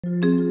Well,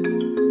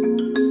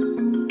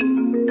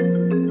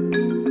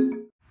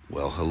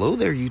 hello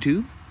there,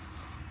 YouTube.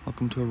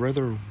 Welcome to a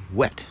rather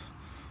wet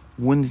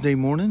Wednesday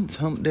morning. It's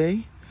hump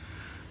day.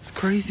 It's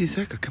crazy as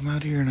heck. I come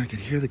out here and I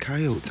could hear the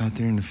coyotes out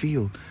there in the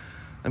field.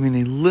 I mean,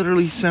 they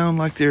literally sound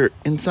like they're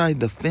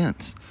inside the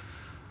fence.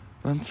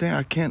 But I'm saying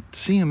I can't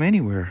see them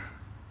anywhere.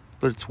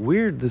 But it's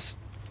weird. This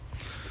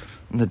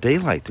in the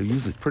daylight, they're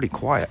usually pretty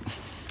quiet.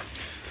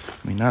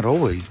 I mean, not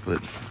always,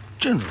 but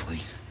generally.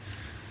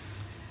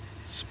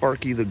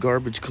 Sparky, the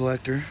garbage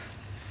collector.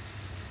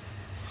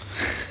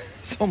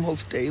 It's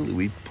almost daily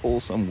we pull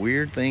some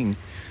weird thing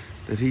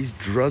that he's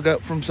drug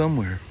up from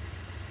somewhere.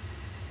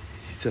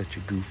 He's such a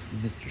goof,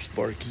 Mr.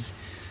 Sparky.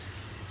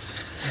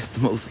 He's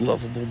the most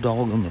lovable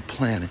dog on the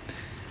planet.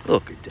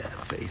 Look at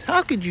that face.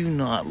 How could you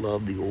not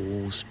love the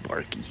old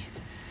Sparky?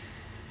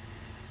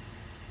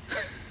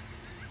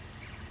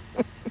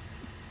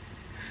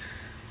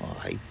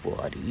 Hi,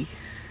 buddy.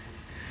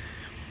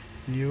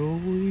 You're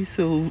always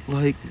so,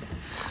 like,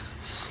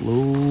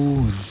 slow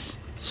and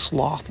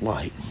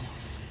sloth-like.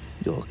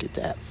 Look at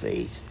that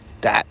face.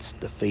 That's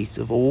the face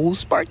of old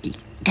Sparky.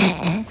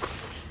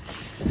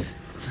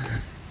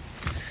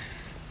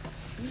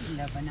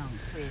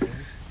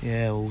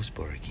 Yeah, old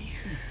Sparky.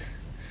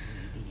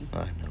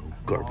 I know.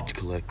 Garbage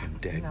collecting,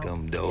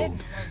 dadgum dog.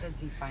 Where does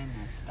he find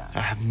this stuff?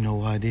 I have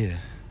no idea.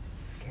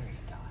 Scary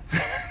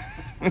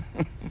dog.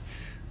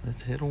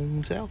 Let's head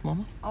on south,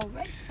 Mama. All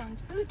right, sounds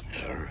good.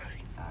 All right.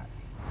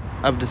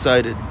 I've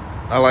decided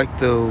I like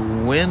the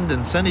wind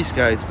and sunny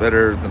skies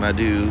better than I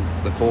do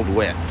the cold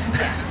wet.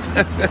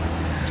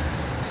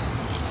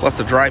 Plus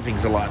the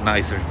driving's a lot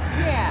nicer.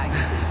 Yeah, you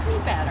can see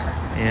better.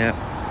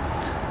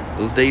 Yeah,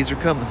 those days are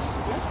coming.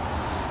 Yep.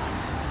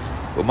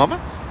 Well,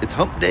 Mama, it's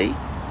hump day.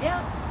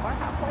 Yep, we're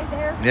halfway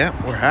there.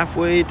 Yeah, we're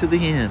halfway to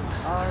the end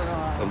All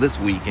right. of this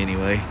week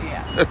anyway.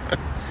 Yeah.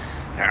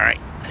 All right,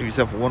 have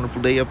yourself a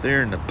wonderful day up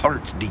there in the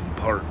parts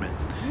department.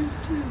 You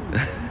too. You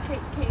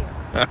take care.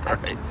 All I'll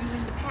right. see you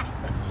in the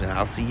passing.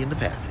 I'll see you in the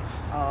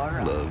passings. All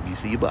right. Love you.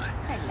 See you. Bye.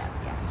 I love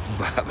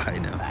you. Bye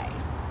now. Bye.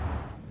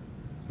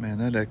 Man,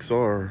 that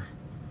XR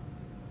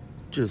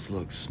just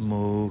looks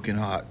smoking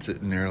hot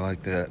sitting there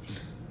like that.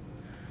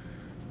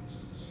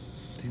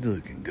 He's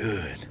looking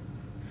good.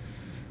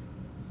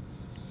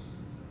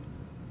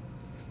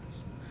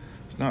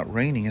 It's not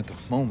raining at the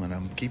moment.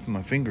 I'm keeping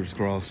my fingers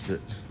crossed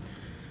that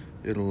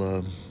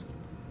it'll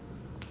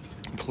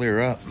clear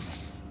up.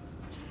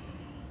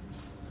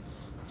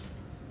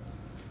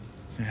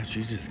 Yeah,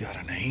 she just got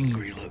an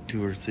angry look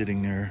to her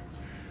sitting there.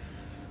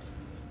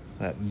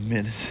 That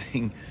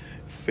menacing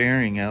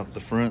fairing out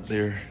the front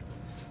there.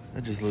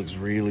 That just looks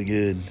really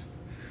good.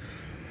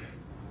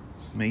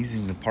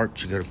 Amazing the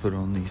parts you gotta put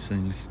on these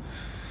things.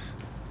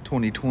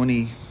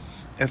 2020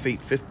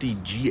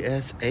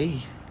 F850GS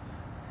A.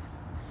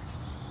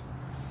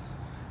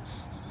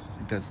 I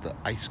think that's the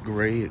ice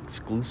gray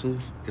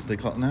exclusive, if they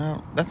call it.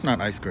 No, that's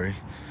not ice gray.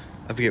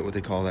 I forget what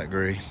they call that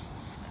gray.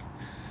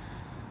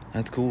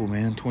 That's cool,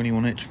 man.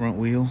 21-inch front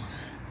wheel.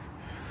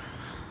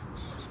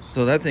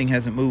 So that thing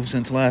hasn't moved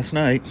since last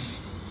night.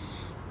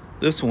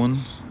 This one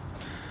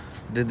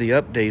did the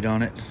update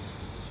on it,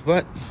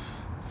 but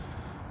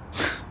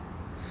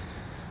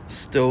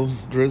still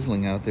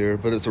drizzling out there.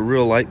 But it's a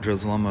real light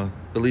drizzle. I'm gonna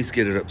at least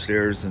get it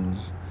upstairs and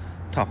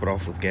top it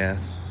off with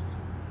gas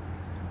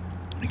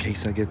in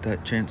case I get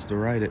that chance to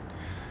ride it.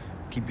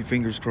 Keep your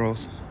fingers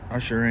crossed. I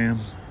sure am.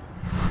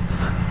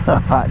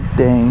 Hot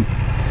dang.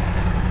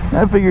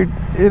 I figured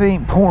it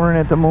ain't pouring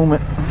at the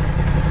moment.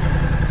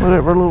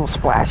 Whatever little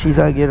splashes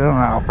I get on,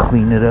 I'll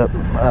clean it up.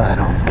 I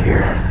don't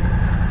care.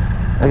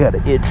 I got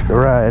an itch to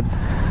ride.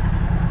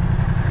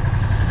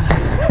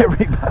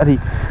 Everybody,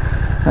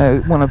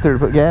 I went up there to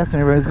put gas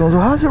and everybody's going,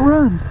 well, how's it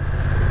run?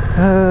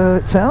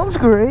 It sounds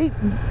great.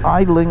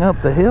 Idling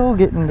up the hill,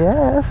 getting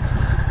gas.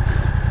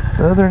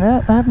 So other than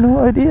that, I have no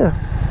idea.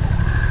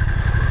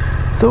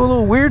 So a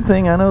little weird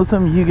thing, I know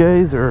some of you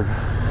guys are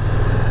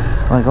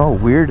like all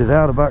weirded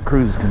out about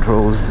cruise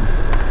controls.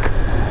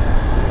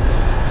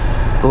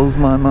 Blows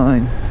my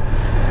mind.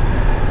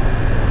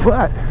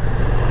 But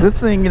this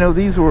thing, you know,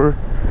 these were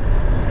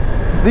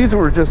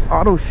just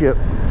auto ship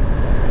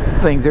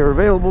things. They were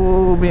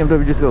available.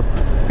 BMW just goes,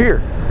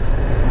 here.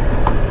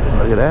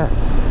 Look at that.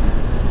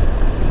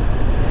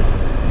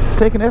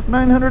 Take an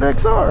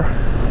F900XR.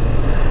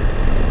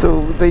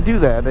 So they do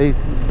that.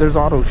 There's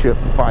auto ship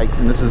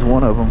bikes, and this is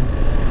one of them.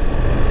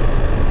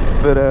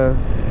 But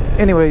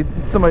anyway,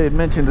 somebody had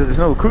mentioned that there's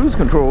no cruise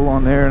control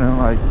on there, and I'm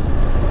like,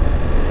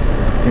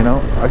 you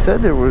know, I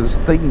said there was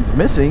things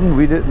missing.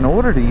 We didn't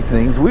order these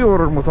things. We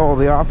ordered them with all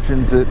the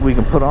options that we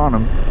can put on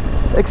them,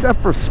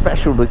 except for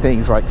specialty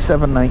things like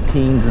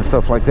 719s and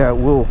stuff like that.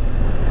 We'll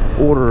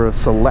order a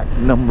select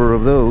number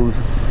of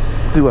those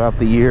throughout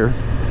the year.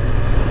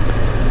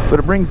 But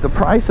it brings the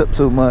price up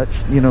so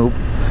much, you know,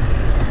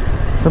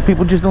 some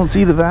people just don't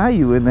see the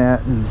value in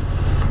that, and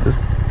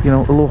it's, you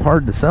know, a little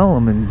hard to sell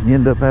them, and you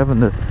end up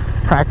having to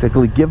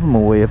practically give them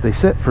away if they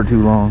sit for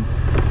too long.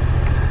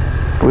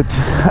 Which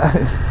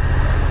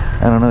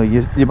I don't know,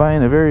 you're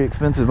buying a very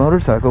expensive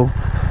motorcycle,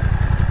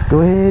 go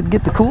ahead and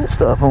get the cool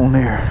stuff on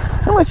there.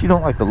 Unless you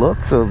don't like the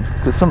looks of,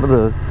 because some of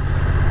the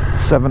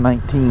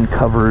 719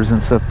 covers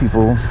and stuff,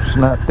 people, it's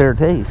not their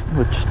taste,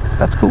 which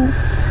that's cool.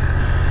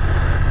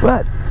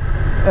 But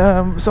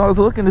so I was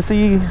looking to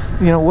see, you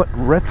know, what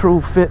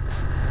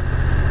retrofits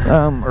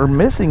are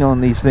missing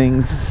on these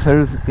things.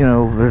 There's, you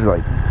know, there's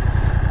like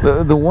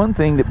the one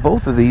thing that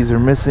both of these are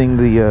missing,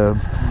 the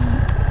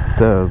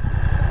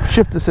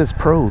Shift Assist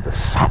Pro, the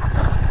SAP,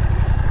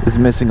 is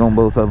missing on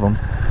both of them.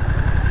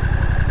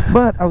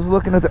 But I was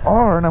looking at the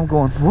R and I'm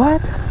going,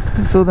 what?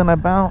 So then I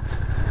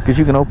bounce, because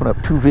you can open up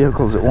 2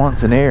 vehicles at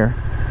once in air.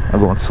 I'm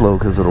going slow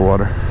because of the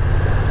water.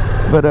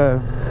 But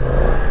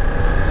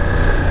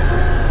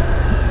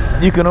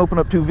you can open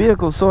up 2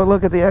 vehicles, so I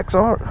look at the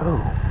XR.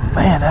 Oh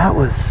man, that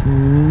was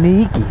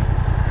sneaky.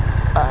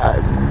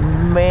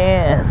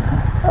 Man,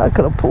 I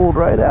could have pulled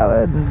right out.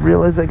 I didn't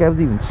realize that guy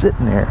was even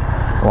sitting there.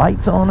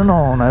 Lights on and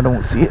on, I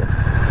don't see it.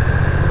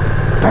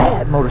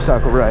 Bad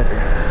motorcycle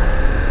rider.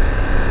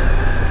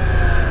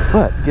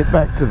 But get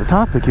back to the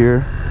topic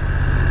here.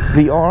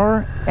 The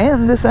R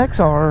and this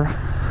XR,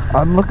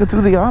 I'm looking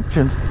through the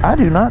options. I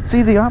do not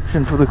see the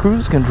option for the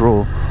cruise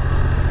control.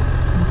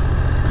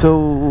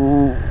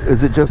 So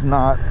is it just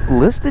not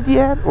listed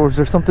yet, or is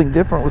there something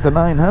different with the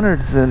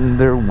 900s and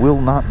there will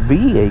not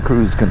be a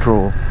cruise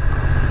control?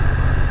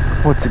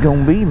 What's it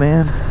gonna be,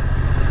 man?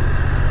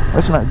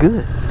 That's not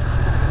good.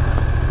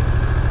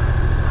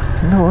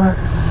 You know what?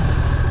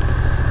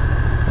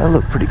 That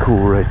looked pretty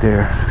cool right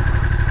there.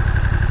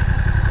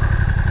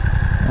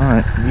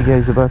 Alright, you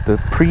guys about to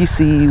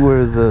pre-see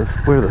where the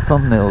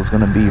thumbnail is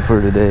gonna be for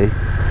today.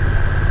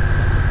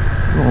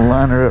 We'll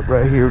line her up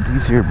right here with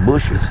these here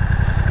bushes.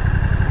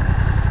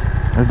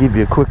 I'll give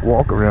you a quick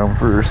walk around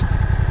first.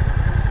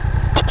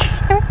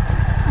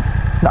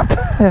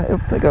 I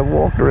think I've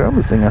walked around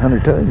this thing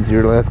 100 times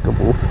here the last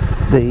couple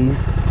days.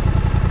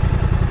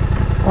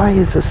 Why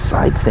is the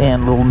side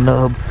stand little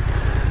nub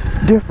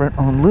different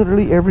on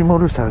literally every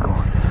motorcycle?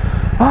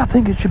 I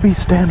think it should be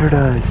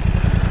standardized.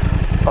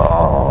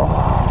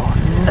 Oh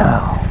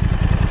no.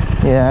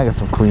 Yeah, I got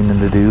some cleaning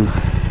to do.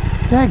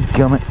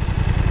 Dadgummit.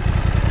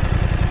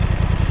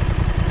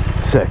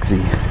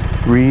 Sexy.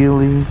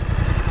 Really,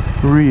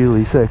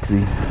 really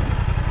sexy.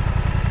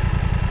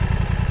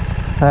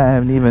 I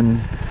haven't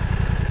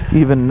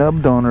even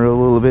nubbed on her a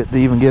little bit to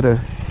even get a,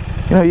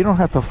 you know, you don't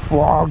have to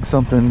flog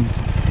something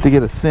to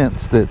get a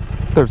sense that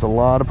there's a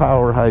lot of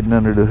power hiding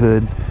under the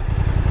hood.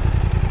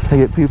 I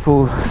get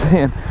people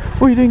saying,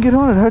 well, you didn't get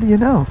on it, how do you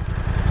know?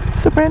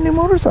 It's a brand new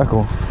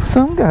motorcycle.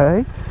 Some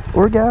guy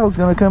or gal is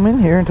going to come in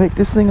here and take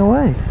this thing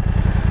away.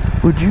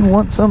 Would you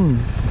want some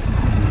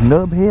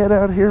nubhead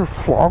out here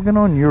flogging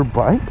on your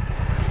bike?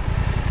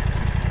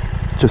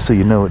 Just so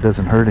you know, it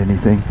doesn't hurt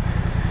anything.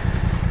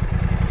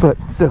 But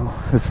still,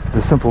 it's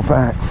the simple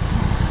fact.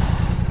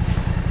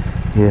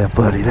 Yeah,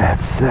 buddy,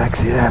 that's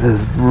sexy. That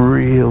is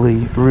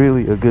really,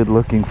 really a good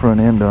looking front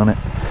end on it.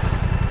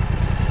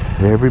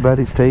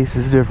 Everybody's taste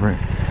is different.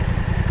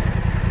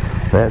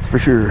 That's for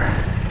sure.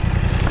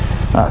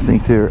 I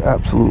think they're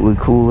absolutely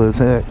cool as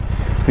heck.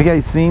 Have you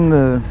guys seen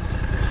the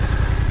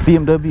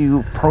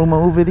BMW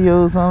promo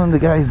videos on them? The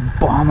guys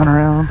bombing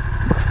around.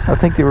 I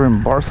think they were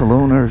in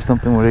Barcelona or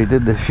something where they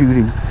did the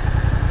shooting.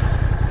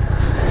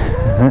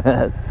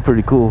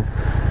 Pretty cool.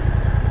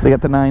 They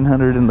got the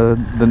 900 and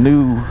the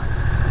new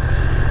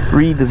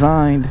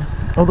redesigned,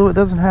 although it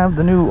doesn't have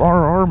the new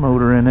RR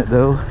motor in it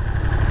though,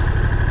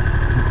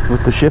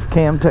 with the shift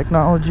cam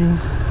technology.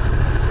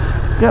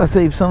 Gotta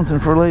save something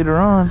for later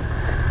on.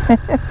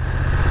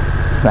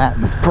 That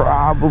is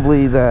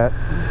probably that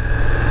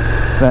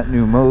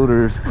new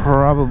motor is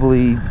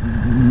probably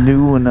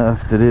new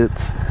enough that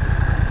it's,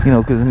 you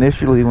know, because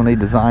initially when they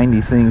designed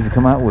these things and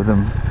come out with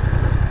them,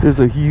 there's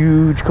a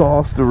huge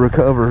cost to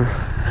recover.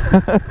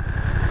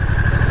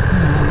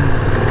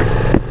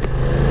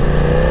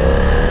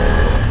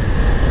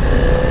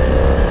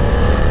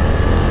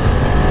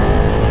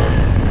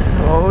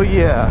 Oh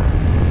yeah.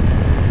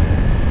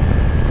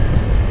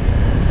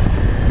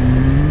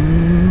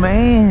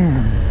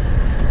 Man.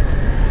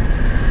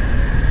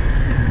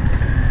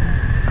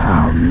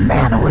 Oh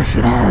man, I wish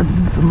it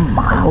had some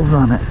miles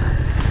on it.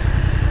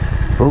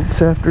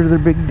 Folks after their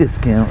big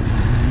discounts.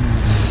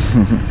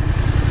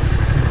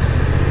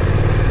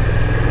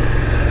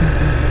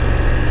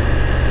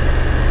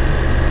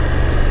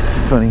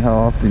 It's funny how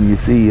often you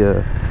see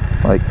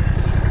like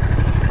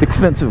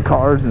expensive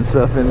cars and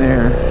stuff in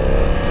there.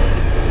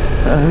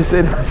 I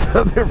say to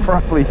myself, they're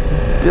probably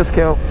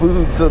discount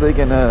food so they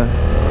can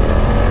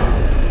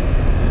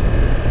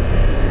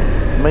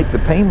make the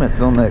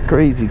payments on that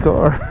crazy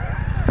car.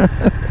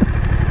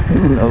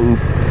 Who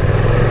knows?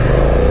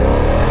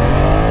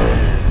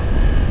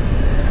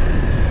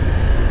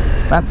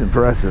 That's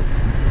impressive.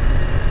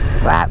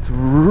 That's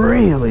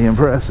really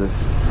impressive.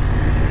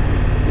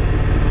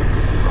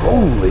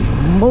 Holy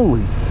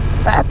moly,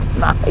 that's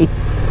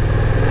nice.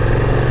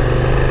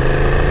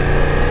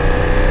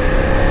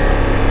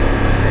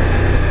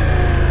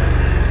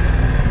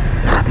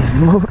 God, these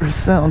motors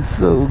sound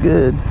so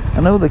good. I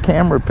know the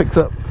camera picks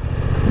up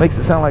Makes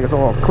it sound like it's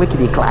all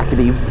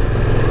clickety-clackety.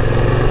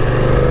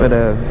 But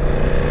they're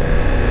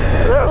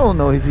a little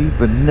noisy,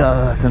 but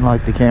nothing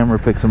like the camera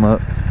picks them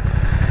up.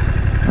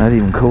 Not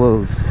even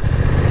close.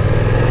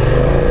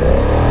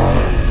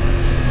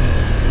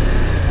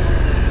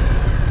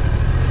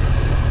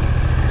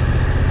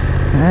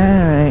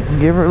 Alright,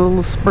 give her a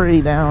little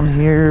spray down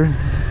here.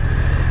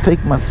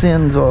 Take my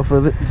sins off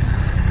of it.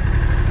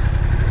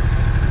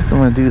 Since I'm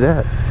going to do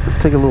that, let's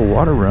take a little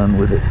water run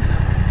with it.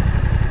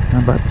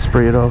 I'm about to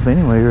spray it off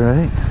anyway,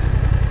 right?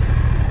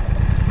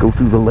 Go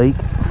through the lake.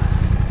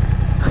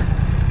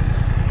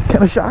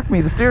 Kind of shocked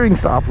me. The steering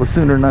stop was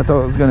sooner than I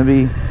thought it was going to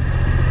be.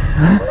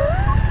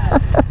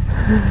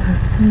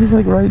 It was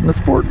like riding a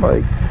sport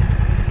bike.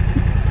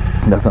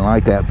 Nothing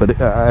like that,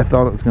 but I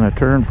thought it was going to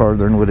turn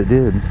farther than what it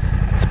did.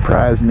 It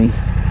surprised me.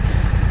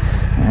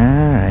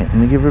 Alright, let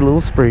me give her a little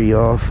spray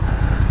off.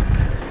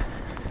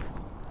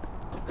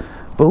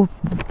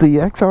 Both the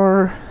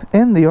XR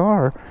and the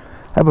R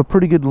have a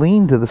pretty good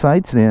lean to the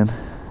side stand.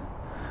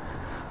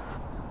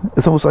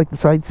 It's almost like the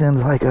side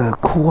stand's like a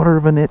quarter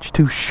of an inch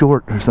too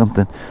short or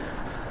something.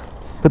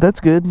 But that's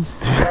good.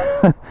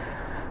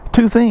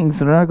 Two things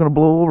that are not going to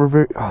blow over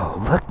very...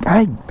 Oh, look,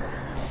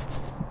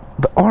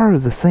 the R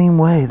is the same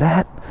way.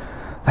 That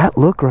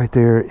look right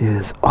there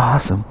is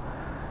awesome.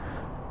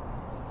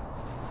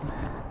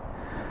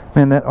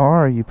 Man, that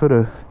R, you put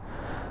a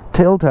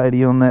tail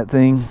tidy on that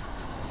thing,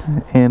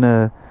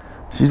 and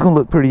she's going to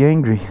look pretty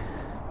angry.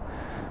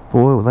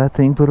 Boy, will that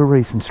thing put a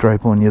racing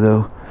stripe on you,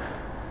 though.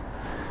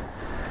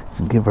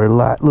 So give her a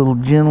light little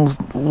gentle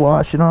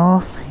washing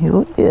off.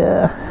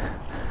 Yeah.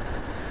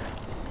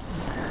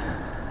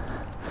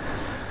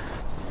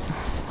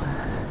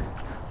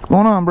 What's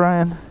going on,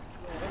 Brian?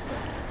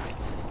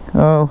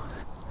 Oh,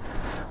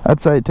 I'd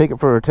say take it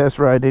for a test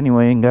ride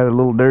anyway and got it a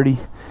little dirty.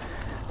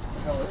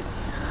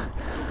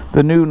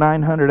 The new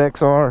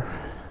 900XR.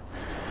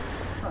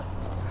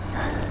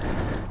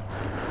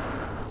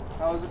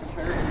 How is it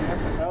compared to the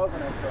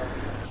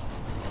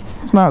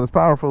F900XR? It's not as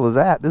powerful as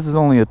that. This is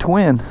only a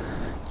twin,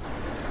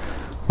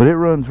 but it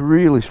runs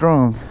really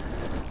strong.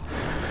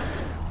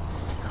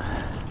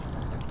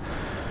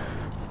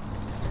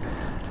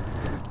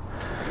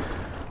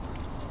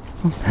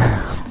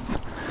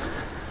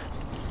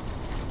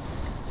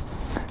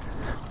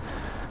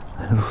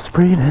 A little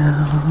spray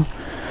down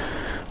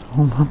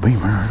on my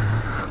beamer.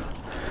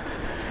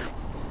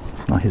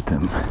 Let's not hit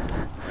them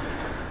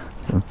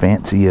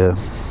fancy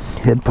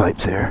head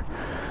pipes there.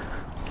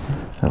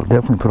 That'll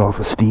definitely put off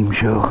a steam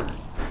show.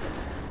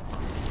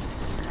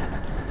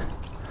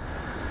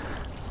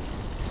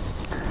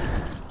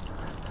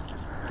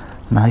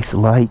 Nice,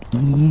 light,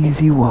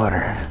 easy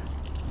water.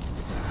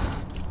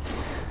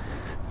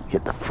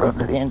 Get the front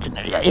of the engine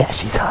there. Yeah,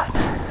 she's hot.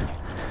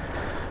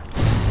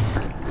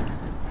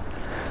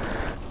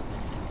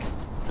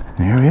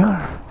 There we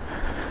are.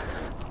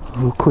 A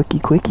little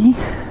quickie.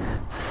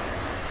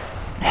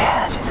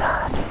 Yeah, she's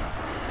hot.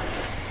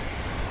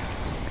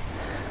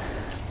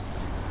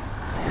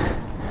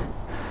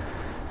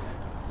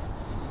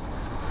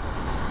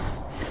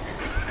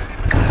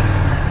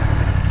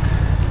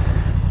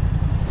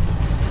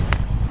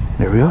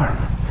 There we are.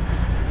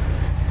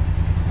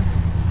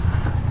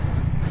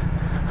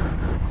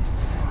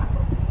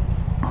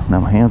 Now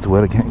my hand's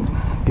wet. I can't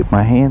get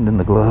my hand in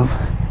the glove.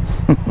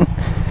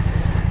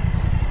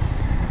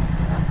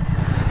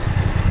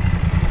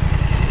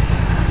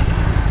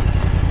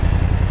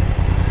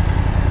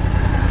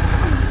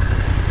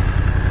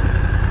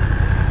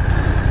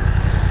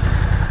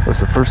 What's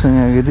the first thing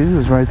I could do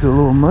is ride through a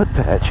little mud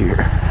patch here.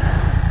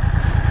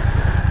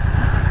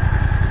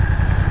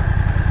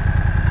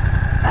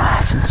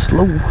 Nice and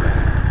slow.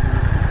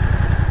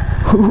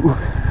 Ooh,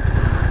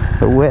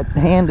 a wet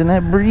hand in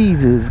that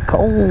breeze is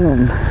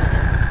cold.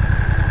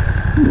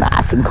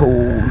 Nice and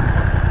cold.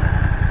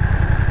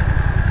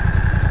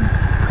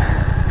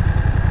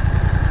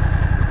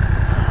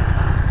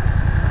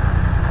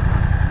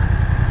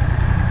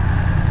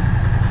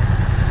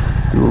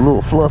 Do a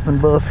little fluff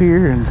and buff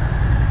here and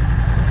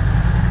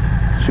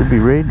should be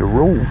ready to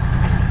roll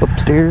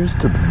upstairs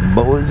to the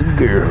boys and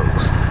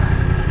girls.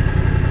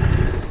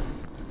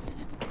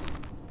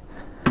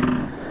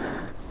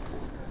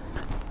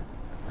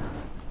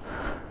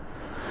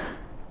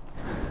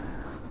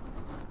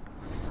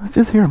 I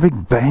just hear a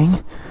big bang.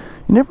 You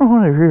never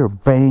want to hear a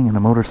bang in a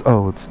motorcycle.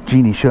 Oh, it's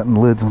Jeannie shutting the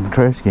lids on the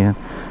trash can.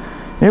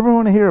 You never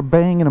want to hear a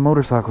bang in a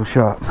motorcycle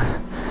shop.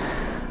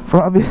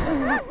 For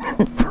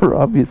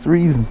obvious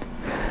reasons.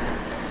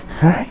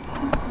 Alright.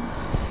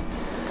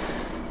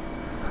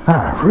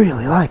 I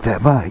really like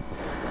that bike.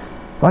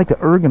 I like the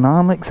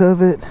ergonomics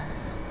of it.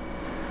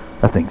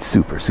 I think it's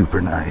super, super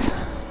nice.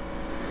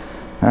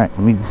 Alright, let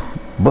me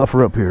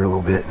buffer up here a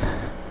little bit.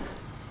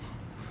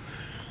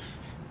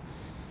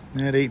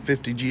 That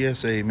 850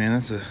 GSA, man,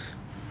 that's a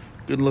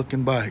good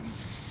looking bike.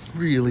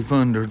 Really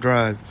fun to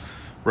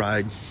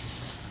ride.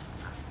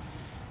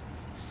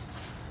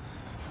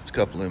 It's a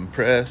couple of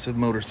impressive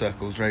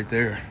motorcycles right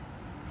there.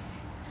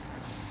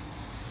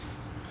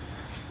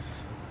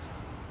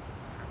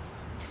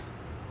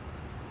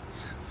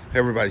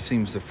 Everybody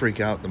seems to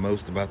freak out the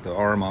most about the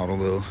R model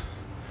though,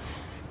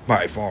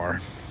 by far.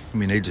 I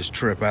mean, they just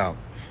trip out.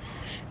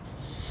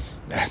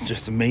 That's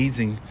just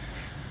amazing.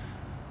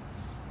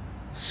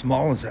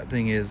 Small as that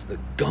thing is, the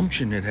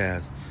gumption it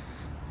has.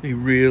 It'd be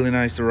really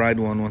nice to ride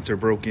one once they're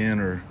broke in,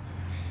 or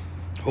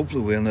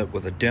hopefully we end up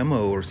with a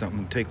demo or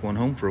something, take one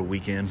home for a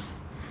weekend.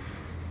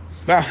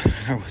 I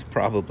would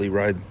probably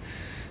ride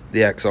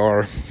the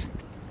XR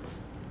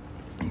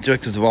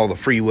just because of all the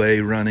freeway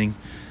running,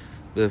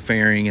 the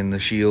fairing and the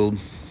shield.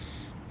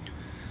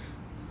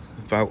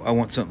 If I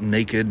want something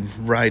naked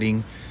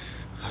riding,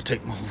 I'll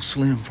take my old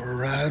Slim for a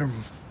ride, or my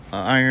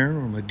Iron,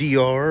 or my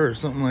DR, or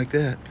something like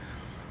that.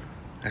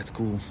 That's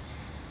cool.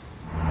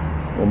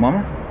 Well,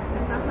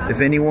 Mama, if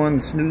anyone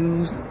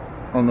snoozed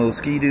on those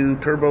Ski-Doo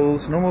turbo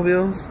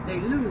snowmobiles, They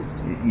lose.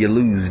 you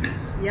loosed.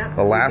 Yep.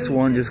 The last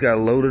one just got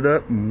loaded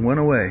up and went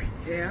away.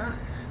 Yeah.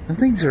 Them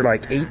things are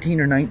like 18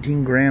 or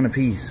 19 grand a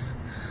piece.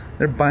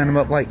 They're buying them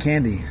up like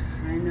candy.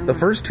 I know. The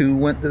first two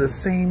went to the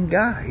same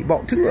guy. He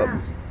bought two of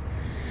them.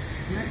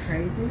 Isn't that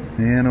crazy?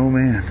 Man, oh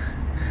man.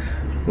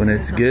 When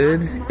it's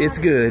good, it's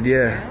good,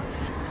 yeah.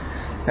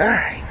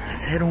 Alright,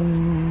 let's head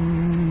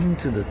on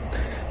to the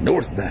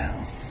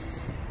northbound.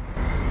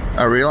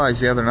 I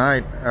realized the other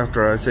night,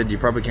 after I said you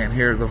probably can't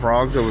hear the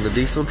frogs over the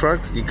diesel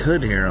trucks, you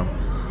could hear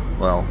them.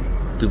 Well,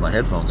 through my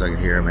headphones I could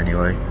hear them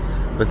anyway.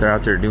 But they're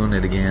out there doing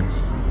it again.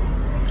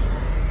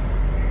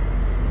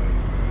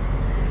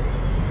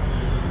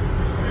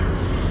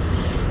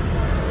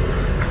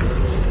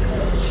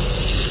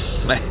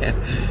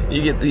 Man,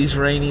 you get these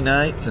rainy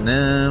nights and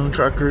them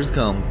truckers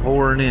come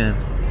pouring in.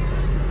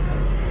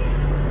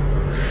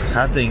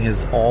 That thing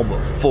is all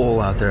but full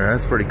out there.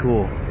 That's pretty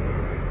cool.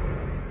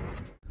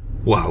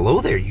 Well, hello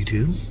there,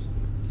 YouTube.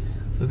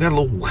 So got a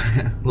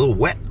little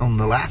wet on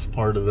the last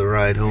part of the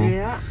ride home.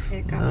 Yeah,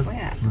 it got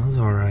wet. That was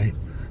all right.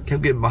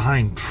 Kept getting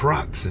behind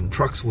trucks and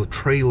trucks with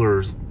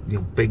trailers, you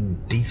know,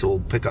 big diesel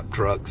pickup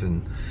trucks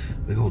and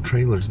big old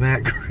trailers.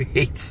 Man, it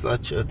creates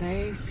such a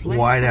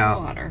whiteout.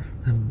 Water.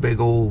 And big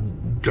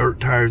old dirt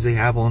tires they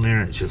have on there,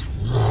 and it's just,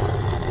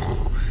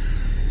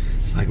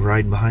 it's like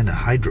riding behind a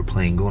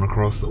hydroplane going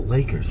across the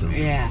lake or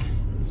something. Yeah.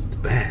 It's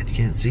bad. You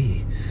can't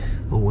see.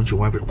 Oh, windshield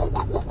wiper.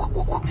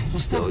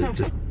 Still, it's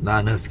just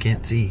not enough. You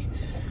can't see.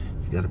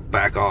 You got to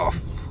back off.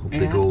 Hope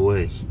they go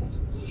away.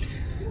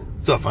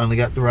 So I finally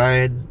got to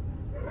ride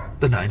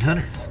the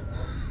 900s.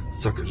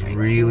 Sucker's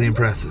really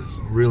impressive.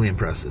 Really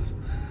impressive.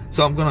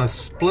 So I'm going to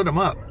split them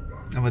up.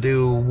 I'm going to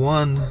do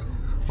one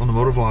on the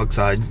MotoVlog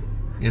side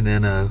and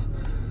then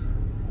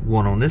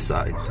one on this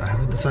side. I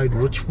haven't decided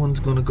which one's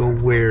going to go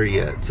where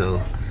yet.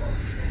 So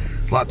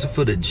lots of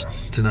footage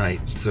tonight.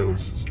 So,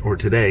 or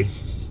today,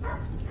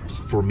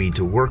 for me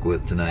to work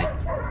with tonight.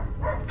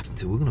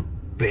 So we're gonna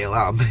bail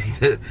out,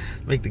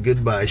 make the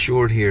goodbye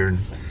short here, and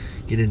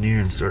get in there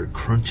and start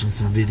crunching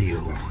some video.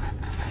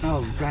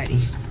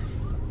 Alrighty.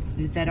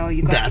 Is that all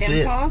you got? That's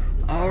it. Paul?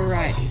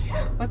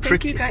 Alrighty. Well,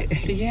 thank you guys.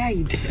 Yeah,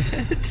 you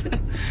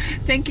did.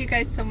 Thank you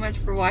guys so much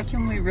for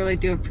watching. We really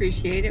do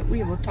appreciate it.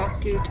 We will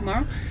talk to you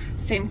tomorrow.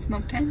 Same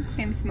smoke time,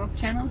 same smoke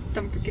channel.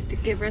 Don't forget to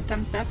give her a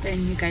thumbs up,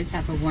 and you guys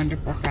have a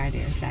wonderful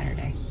Friday or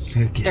Saturday.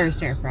 Okay.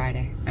 Thursday or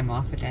Friday. I'm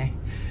off a day.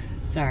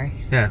 Sorry.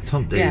 Yeah, it's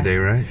hump day today,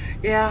 right?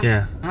 Yeah.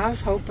 Yeah. I was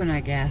hoping, I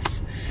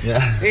guess.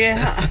 Yeah.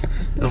 Yeah.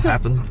 It'll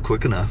happen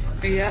quick enough.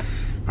 Yep.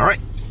 All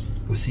right.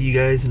 We'll see you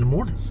guys in the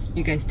morning.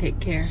 You guys take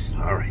care.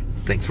 All right.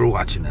 Thanks for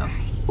watching now.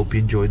 Hope you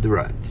enjoyed the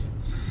ride.